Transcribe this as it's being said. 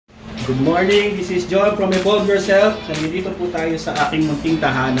Good morning, this is John from Evolve Yourself. Nandito po tayo sa aking munting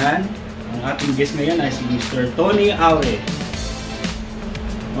tahanan. Ang ating guest ngayon ay si Mr. Toni Aure.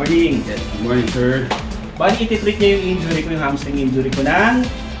 Morning. Yes, good morning, sir. Bali, ititreat niya yung injury ko, yung hamstring injury ko ng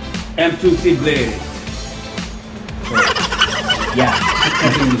M2T Blade. So, yeah.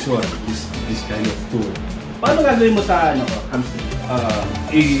 As usual, this kind of tool. Paano gagawin mo sa hamstring?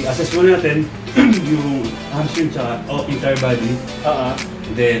 I-assess muna natin yung hamstring tsaka entire body.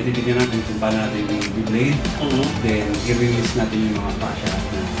 Then, titignan natin kung paano natin yung blade. Then, i-release natin yung mga fascia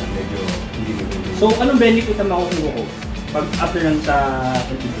na medyo hindi maganda. So, anong benefit ang makukuha ko pag after ng sa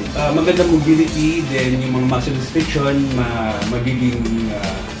M2T? Maganda mobility, then yung mga muscle restriction, magiging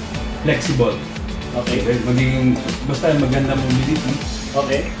flexible. Okay. Then, magiging, basta maganda mobility.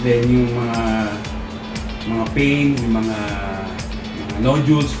 Okay. Then, yung mga pain, yung mga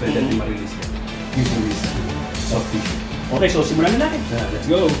nodules, pwede natin ma-release yan. Using this soft tissue. Okay, so simulan na natin. Let's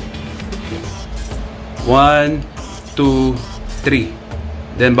go! 1, 2, 3.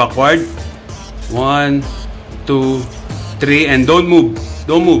 Then backward. 1, 2, 3. And don't move.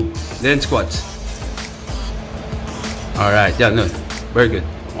 Don't move. Then squats. Alright, yeah, no. Very good.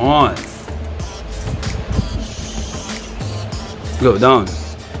 1. Go down.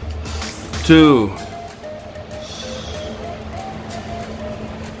 2.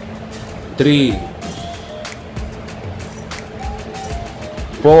 3.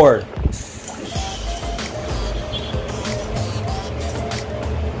 4,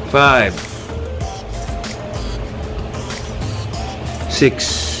 5,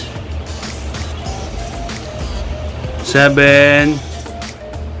 6, 7,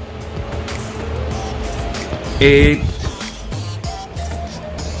 8.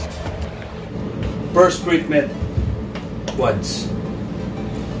 First treatment, quads.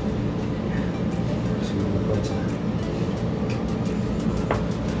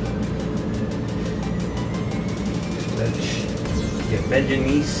 Yeah, bend your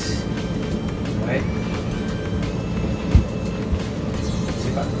knees. Right?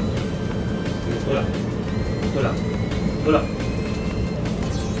 Sipa. Tulak. Tulak. Tulak.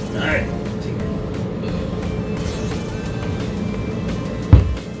 Alright. Sige.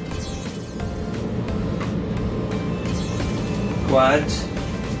 Quads.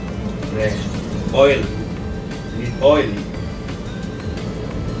 Rest. Oil. Need oil.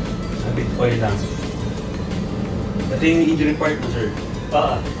 Sabit oil lang. Ito yung injury part mo, sir.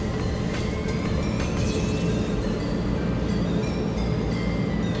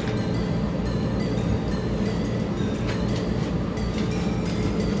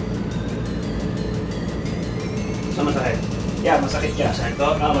 So masakit? Yeah, masakit ka. Masakit to?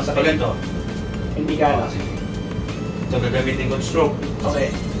 Masakit. Pag ganito? Hindi ka. Ito gagamitin ko stroke. Okay.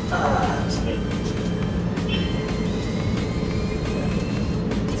 Masakit.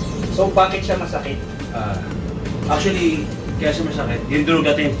 So bakit siya masakit? Actually, kaya siya masakit, hindurog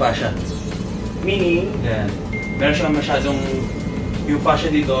natin yung fascia. Meaning? Yan. Meron siyang masyadong, yung fascia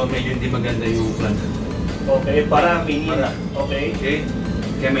dito, medyo hindi maganda yung plug. Okay, parang pinil. Okay. Okay?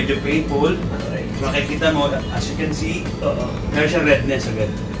 Kaya medyo painful. Okay. Makikita mo, as you can see, meron siyang redness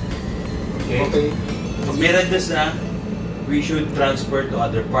agad. Okay? Okay. Pag may redness na, we should transfer to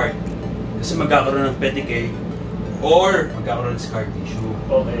other part. Kasi magkakaroon ng petechiae or magkakaroon ng scar tissue.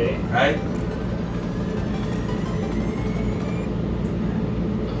 Okay. Right?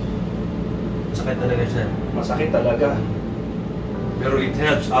 Masakit talaga siya. Masakit talaga. Pero it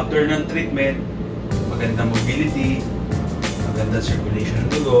helps. After ng treatment, maganda mobility, maganda circulation ng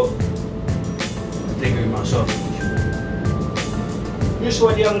dugo, at yung mga soft tissue.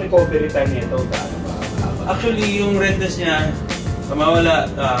 Usually, ang recovery time nito, gaano ba? Actually, yung redness niya, mawala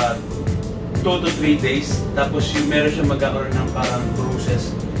 2 to 3 days. Tapos yung meron siya magkakaroon ng parang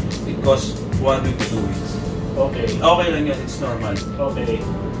bruises. It costs 1 week to 2 weeks. Okay. Okay lang yan. It's normal. Okay.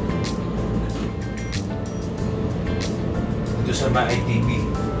 Dito sa mga ITB,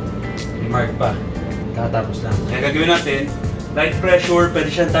 may mark pa. Kakatapos lang. Kaya gagawin natin, light pressure, pwede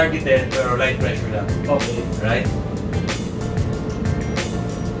siyang targeted, pero light pressure lang. Okay. Right?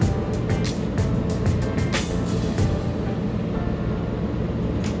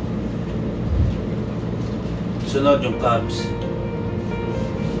 Sunod yung calves.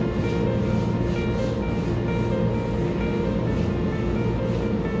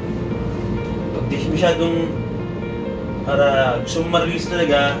 Pag di masyadong para gusto mo ma-release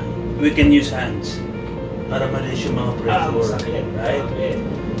talaga, we can use hands para ma-release yung mga pressure. Sakit. Right? Okay.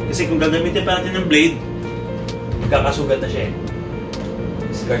 Kasi kung gagamitin pa natin ng blade, magkakasugat na siya eh.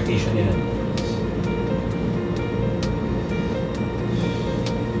 Scar tissue nila.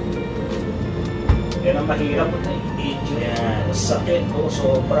 Yan ang mahirap na i-injure. Yan. Sakit o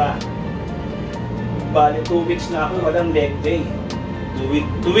sobra. Bali, 2 weeks na ako walang leg day. 2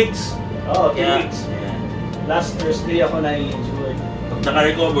 weeks? Oo, 2 weeks. Yeah. Last Thursday ako na-injured. Pag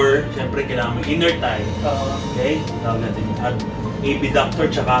naka-recover, syempre kailangan mo inner thigh. Okay? Tawag natin at abductor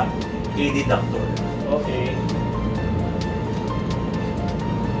tsaka adductor. Okay.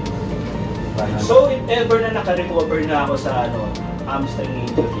 So, if ever na naka-recover na ako sa hamstring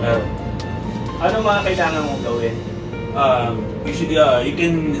injury, ano mga kailangan mong gawin? You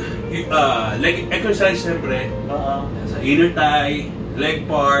can like exercise syempre sa inner thigh, leg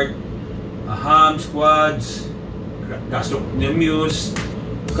part, hams, quads, gastrocnemius,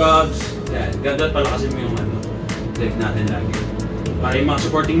 calves, yan. Dapat palakasin mo yung leg natin lagi. Para yung mga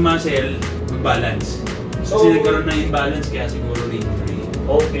supporting muscle, mag-balance. So, kasi nagkaroon na yung balance kaya siguro na injury.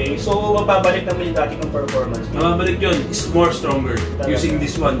 Okay, so mababalik naman yung dati kong performance. Mababalik yun, is more stronger using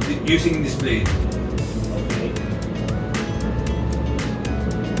this one, using this blade. Okay.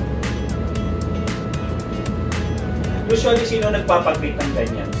 Usually, sino nagpapag-grade ng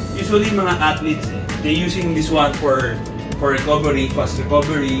ganyan? Usually, mga athletes they using this one for recovery, fast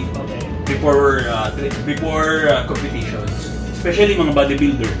recovery, before competitions. Especially mga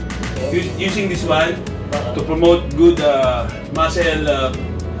bodybuilder. Using this one to promote good muscle,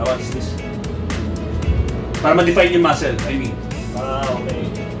 what is this? Para ma-define yung muscle, I mean. Okay.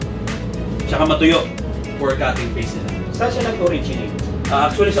 Tsaka matuyo for cutting face nila. Saan siya nag-originate?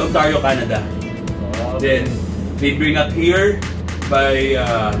 Actually sa Ontario, Canada. Then, they bring up here by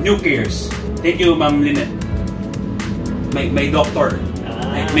New Cares. Thank you, Ma'am Lynette. My doctor,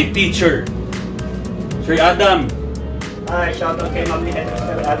 my teacher, Sir Adam. Hi, shout out kay Ma'am Lynette,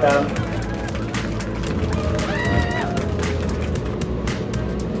 Sir Adam.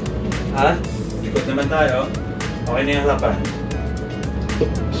 Ha? Ikot naman tayo. Okay na yung harapan.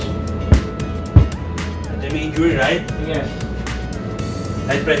 Ito may injury, right? Yes.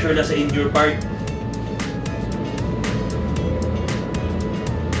 High pressure na sa injury part.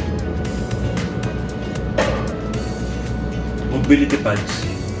 Mobility pads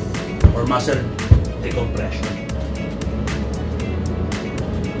or muscle decompression.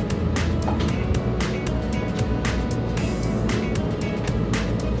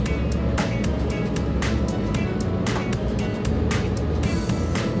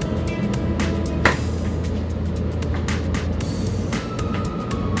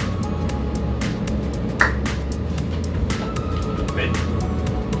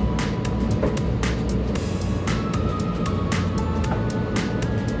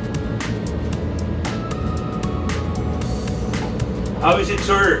 How is it,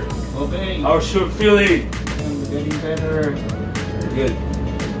 sir? Okay. How's your feeling? I'm getting better. Very good.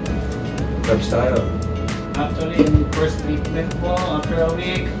 Club style. Actually, yung first treatment ko, after a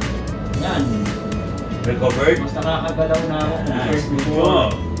week, yan. Recovered? Mas nakakagalaw na ako compared Nice.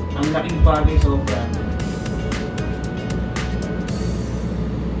 before. Ang laking bagay sobra.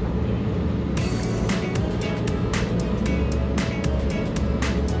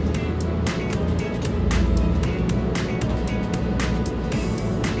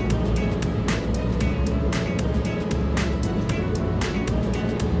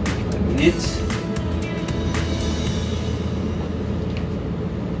 Minutes.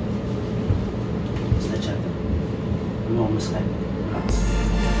 Basta siya. Ano mas kaya?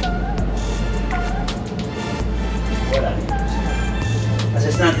 Wala.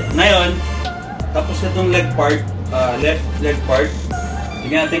 Assess natin. Ngayon, tapos na itong leg part, left leg part,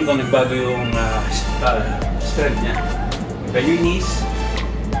 tingnan natin kung nagbago yung strength niya. Bend your knees.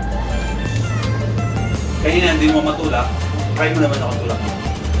 Kanina hindi mo matulak. Try mo naman ako tulak mo.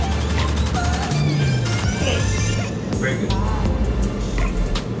 Very good.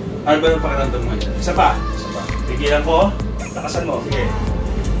 Ano ba yung pakiramdam mo? Isa pa. Isa pa. Pigilan ko. Takasan mo. Sige.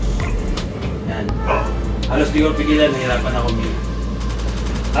 Yan. Halos di ko pigilan. Nahirapan ako muna.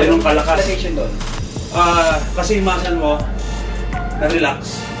 Anong kalakas? Station doon? Kasi yung muscle mo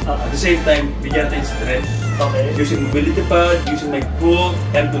na-relax. At the same time, bigyan natin strength. Okay. Using mobility pad, using my full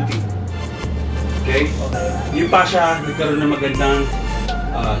M2T. Okay? Yung fascia, nagkaroon ng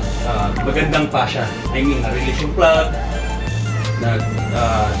magandang fascia. I mean, na-release yung plug,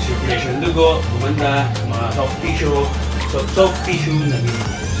 nag-circulation dugo, gumanda, mga soft tissue, naging.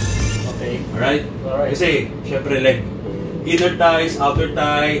 Okay? Alright? Kasi, syempre leg. Inner thighs, outer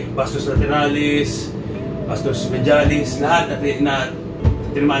thigh, vastus lateralis, vastus medialis, lahat na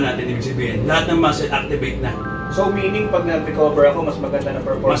tinamaan natin, ibig sabihin. Lahat ng muscle activate na. So meaning pag nag-recover ako, mas maganda na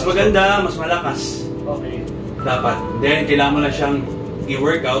performance? Mas maganda, mas malakas. Okay. Dapat. Then, kailangan mo na siyang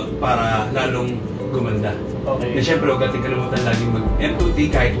i-workout para lalong gumanda. Okay. Na syempre, huwag natin kalimutan laging mag-M2T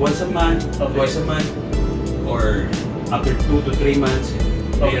kahit once a month, twice a month, or after 2 to 3 months,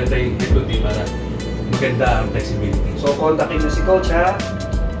 mayroon tayong M2T para maganda ang flexibility. So, kontakin mo si Coach, ha?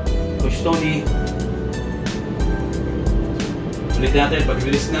 Coach Toni. Ulit natin,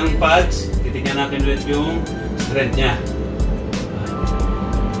 pag-release ng pads, titignan natin ulit yung strength niya. 2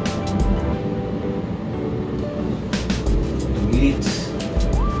 minutes.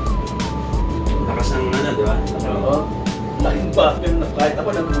 Lakas ang di ba? Oo. Laking bakit na kahit ako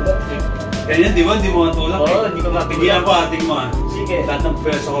nagulat eh. Ganyan, di ba? Hindi mo matulak Oo, hindi ko matulak. Hindi ako ating mo Sige. Lahat ng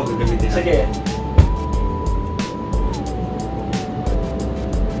pwesto ko gagamitin. Sige.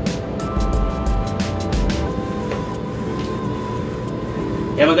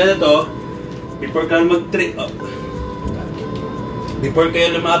 Kaya maganda to, before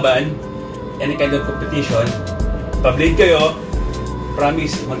kayo lumaban, any kind of competition, pa-blade kayo,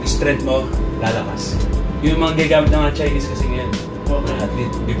 promise, mag-strength mo, lalakas. Yung mga gagamit ng mga Chinese kasi ngayon. Okay. At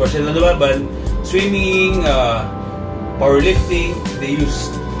least, before sila lumaban, swimming, powerlifting, they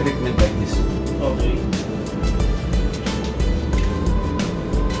use treatment like this. Okay.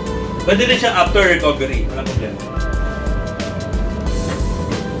 Pwede rin siya after recovery, walang problema.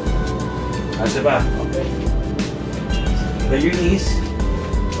 Asa ba? Okay. Raise your knees.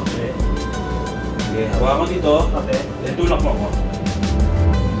 Okay. Okay, hawakan mo dito. Okay. Then tulak mo ako.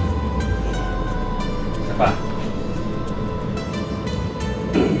 Isa pa.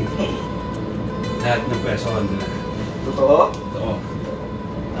 Lahat ng pwesto ko na. Totoo? Totoo.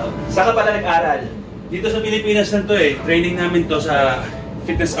 Saan ka pala nag-aral? Dito sa Pilipinas na to eh. Training namin to sa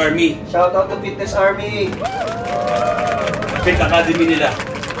Fitness Army. Shout out to Fitness Army! Fit Academy nila.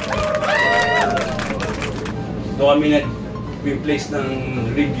 Ito kami nag-place ng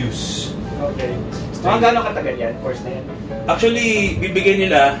reviews. Okay. Mga gano'ng katagal yan? Course na yan? Actually, bibigyan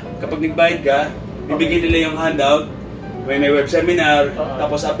nila, kapag nagbayad ka, bibigyan nila yung handout, may web seminar,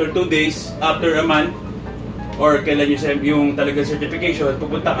 tapos after 2 days, after a month, or kailan yung talagang certification,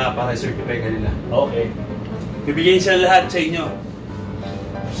 pupunta ka para certify ka nila. Okay. Bibigyan sila lahat sa inyo.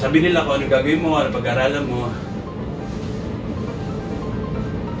 Sabi nila kung anong gagawin mo, anong pag-aralan mo.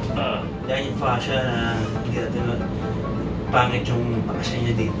 Yan yung fascia na hindi natin pangit yung fascia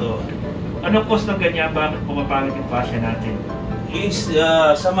niya dito. Anong cause ng ganyan? Bakit pumapangit yung fascia natin? Is,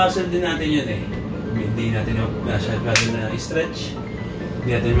 sa muscle din natin yun eh. Hindi natin masyado na stretch.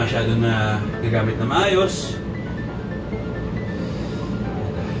 Hindi natin masyado na gagamit na maayos.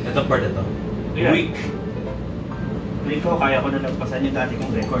 Itong part ito. Yeah. Weak. Rin ko, kaya ko na nagpasan yung dati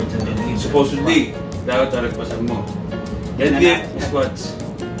kong record sa deadlift. Supposedly, dapat nagpasan mo. Deadlift, squats.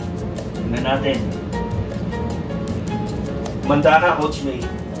 Tingnan natin. Manda ka, Coach May.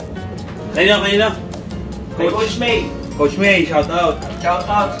 Kanina. Coach May. Coach May, shout out. Shout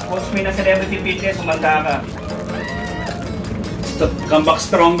out. Coach May ng Celebrity Fitness, umanda ka. Come back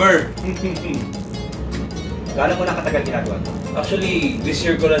stronger. Gano'n mo na katagal ginagawa? Actually, this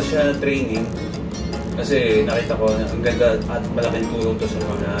year ko lang siya training. Kasi nakita ko na ang ganda at malaking tulong to sa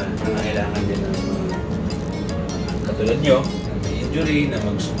mga nangangailangan din ng katulad nyo, na may injury, na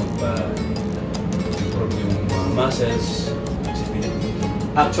magpa-improve yung mga muscles, flexibility.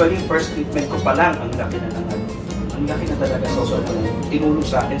 Actually, first treatment ko pa lang, ang laki na naman. Ang laki na talaga. So, tinulong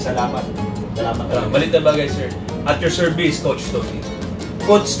sa akin. Salamat. Salamat talaga. Malit na bagay, sir. At your service, Coach Toni.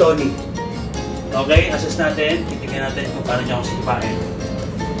 Coach Toni. Okay, assess natin. Titignan natin kung paano niya akong sipain.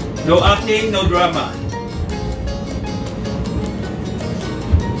 No acting, no drama.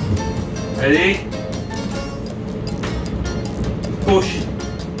 Ready? Push.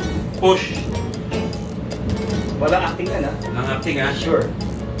 Push. Walang acting yan, ha? Walang acting, ha? Sure.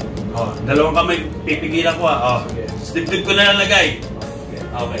 Oh, dalawang kamay, pipigilan ko, ha? Oh. Okay. Dibdib ko na nalagay. Okay.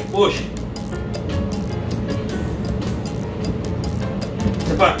 Okay, push.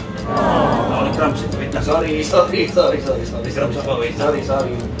 Isa pa. Ako nag-cramps. Wait lang. Sorry. Nag-cramps ako, wait lang.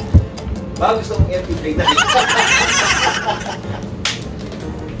 Sorry. Baka gusto mong M2T Blade na.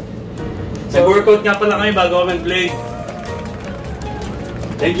 Nag-workout nga pala kami bago ako mag-blade.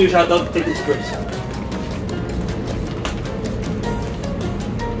 Thank you, shoutout to Fitness First.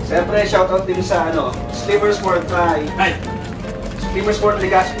 Siyempre, shoutout din sa Sliver Sport Try. Hi! Sliver Sport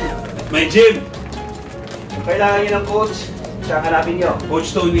Legaspi. My gym! Kung kailangan nyo ng coach, siya hanapin nyo.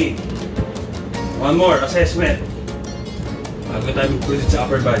 Coach Toni. One more, assessment. Bago tayo mag-proceed sa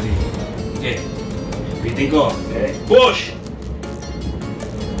upper body. Okay. Biting ko. Okay. Push!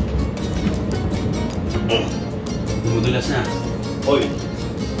 Dumudulas na. Oy.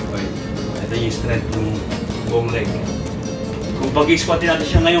 Ito yung strength ng buong leg. Kung pag-squat natin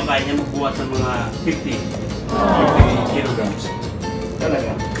siya ngayon, kaya niya magbuhat ng mga 50 kilograms.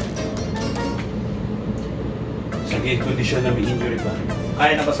 Talaga. Sa gate condition na may injury pa,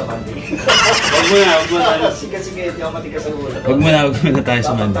 Kaya na ba sa Monday? Huwag mo na. Sige, hindi ako matigas sa ulo. Huwag mo na tayo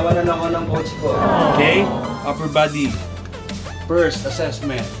sa Monday. Tawanan ako ng coach ko. Okay, upper body. First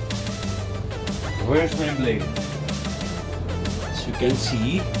assessment. Where's my blade? As you can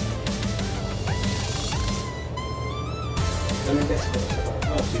see. Anong best ko?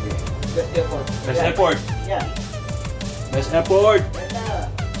 Oh, sige. Best effort. Best effort. Yeah. Best effort.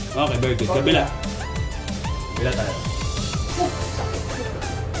 Ganda. Okay, very good. Kabila. Kabila tayo.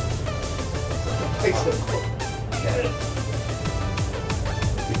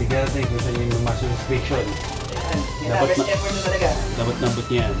 Titignan natin kung saan yung muscle restriction. Yan. Best effort na talaga. Dapat nabot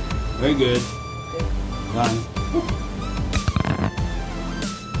niya yan. Very good. Run.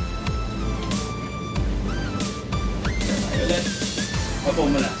 Ulit. Opo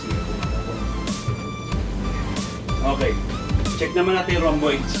muna. Sige, okay. Check naman natin yung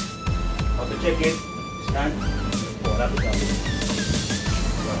rhomboids. How to check it? Stand. Wala po tayo.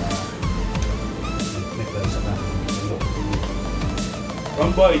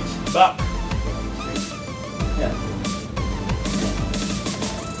 Rhomboids. Back. Yan.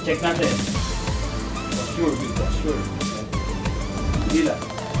 Check natin. Posture. Big posture. Hila.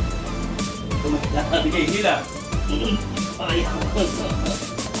 Sige, hila.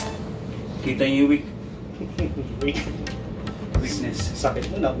 Kita niyo yung weakness. Sakit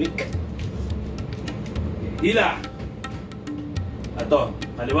mo na, weak. Hila. Ato,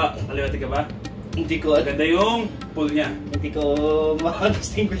 kaliwa. Kaliwati ka ba? Hindi ko, Maganda yung pull niya. hindi ko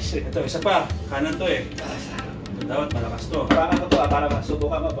ma-distinguish. Ito, isa pa. Kanan to eh. Dapat malakas to. Para ko to, para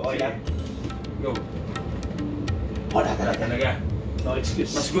masubukan mo. Okay lang. Go. Wala Wala talaga. No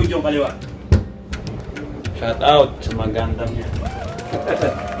excuse. Mas good yung kaliwa. Shout out sa mga gandam niya.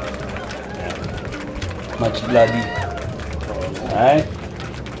 Much bloody. Alright.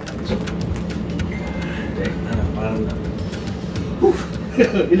 Okay, parang na.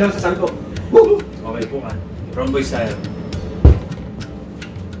 Ilang sasabi ko. Okay po ka. Rhomboid style.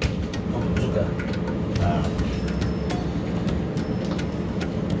 Oh, busog ka.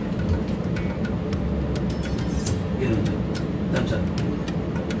 Yun. Thumbs up.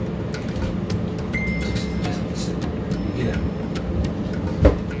 Gila.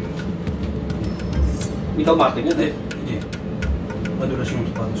 Ikaw Martin yun eh. Hindi. Madulas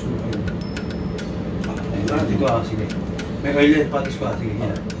yung sapatos ko. Ayun. Dito sige. May oil yan, sapatos ko. Sige,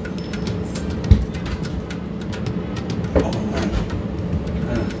 gila.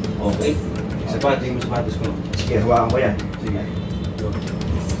 Okay. Sapatos, yung sapatos ko. Sige, hawakan ko yan. Sige. Go.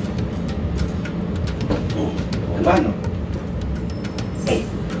 Oh. Paano?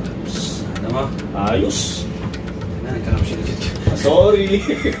 Ano mo? Ayos. Nagkaroon siya dito. Sorry.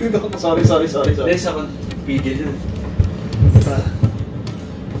 sorry. Dahil sa pigil yun.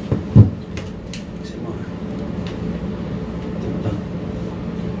 Kasi mo.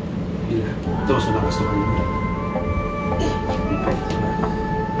 Ito, sa lakas naman yun.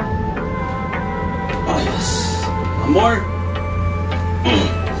 Ayos. One more.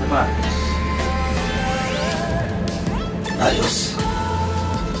 Isa pa. Ayos.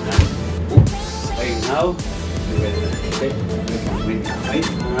 Okay, now. Okay. Wait.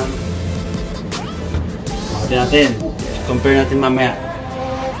 Okay natin. Compare natin mamaya.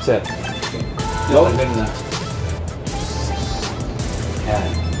 Sir. Go. Tanggal na. Yan.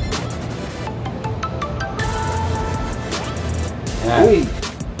 Yan. Uy.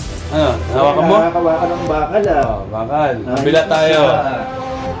 Ano? Hawakan mo? Nakakawakan ng bakal ah. Oh, bakal. Kabila tayo.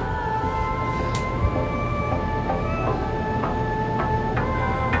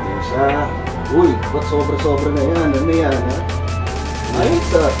 Isa. Uy, ba't sobra-sobra na yan? Ano yan ha?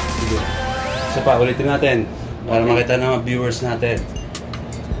 Ayos ah. Sige. Isa pa, ulitin natin. Para makita ng mga viewers natin.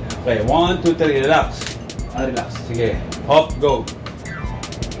 Okay, 1, 2, 3, relax. Relax. Sige, hop, go.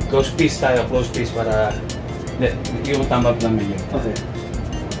 Close piece tayo, close piece para... Hindi, yung tambak lang medyo. Okay.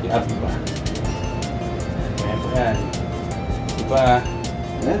 I-up pa. Ayan po yan. Diba?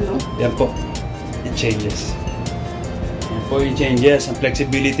 Ayan no? Yan po. It changes. Yan po yung changes. Ang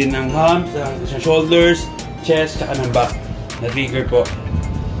flexibility ng humps, sa shoulders, chest, saka ng back. Na-trigger po.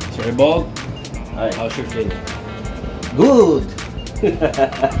 Sir Bob, how's your feeling? Good!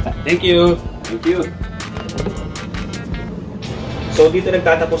 Thank you! Thank you! So dito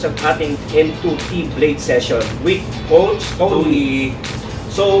nagtatapos ang ating M2T Blade session with Coach Toni.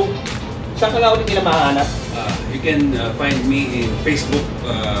 So, saan ka nga ulit nila mahanap? You can find me in Facebook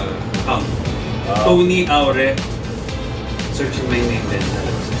account. Toni Aure. Search my name then.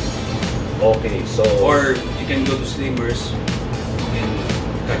 Okay, so... Or you can go to Slimmers and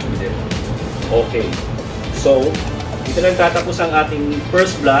catch me there. Okay. So, dito nagtatapos ang ating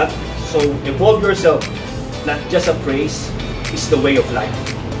first vlog. So, evolve yourself. Not just a phrase. is the way of life.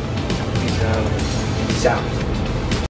 Peace out. Peace out.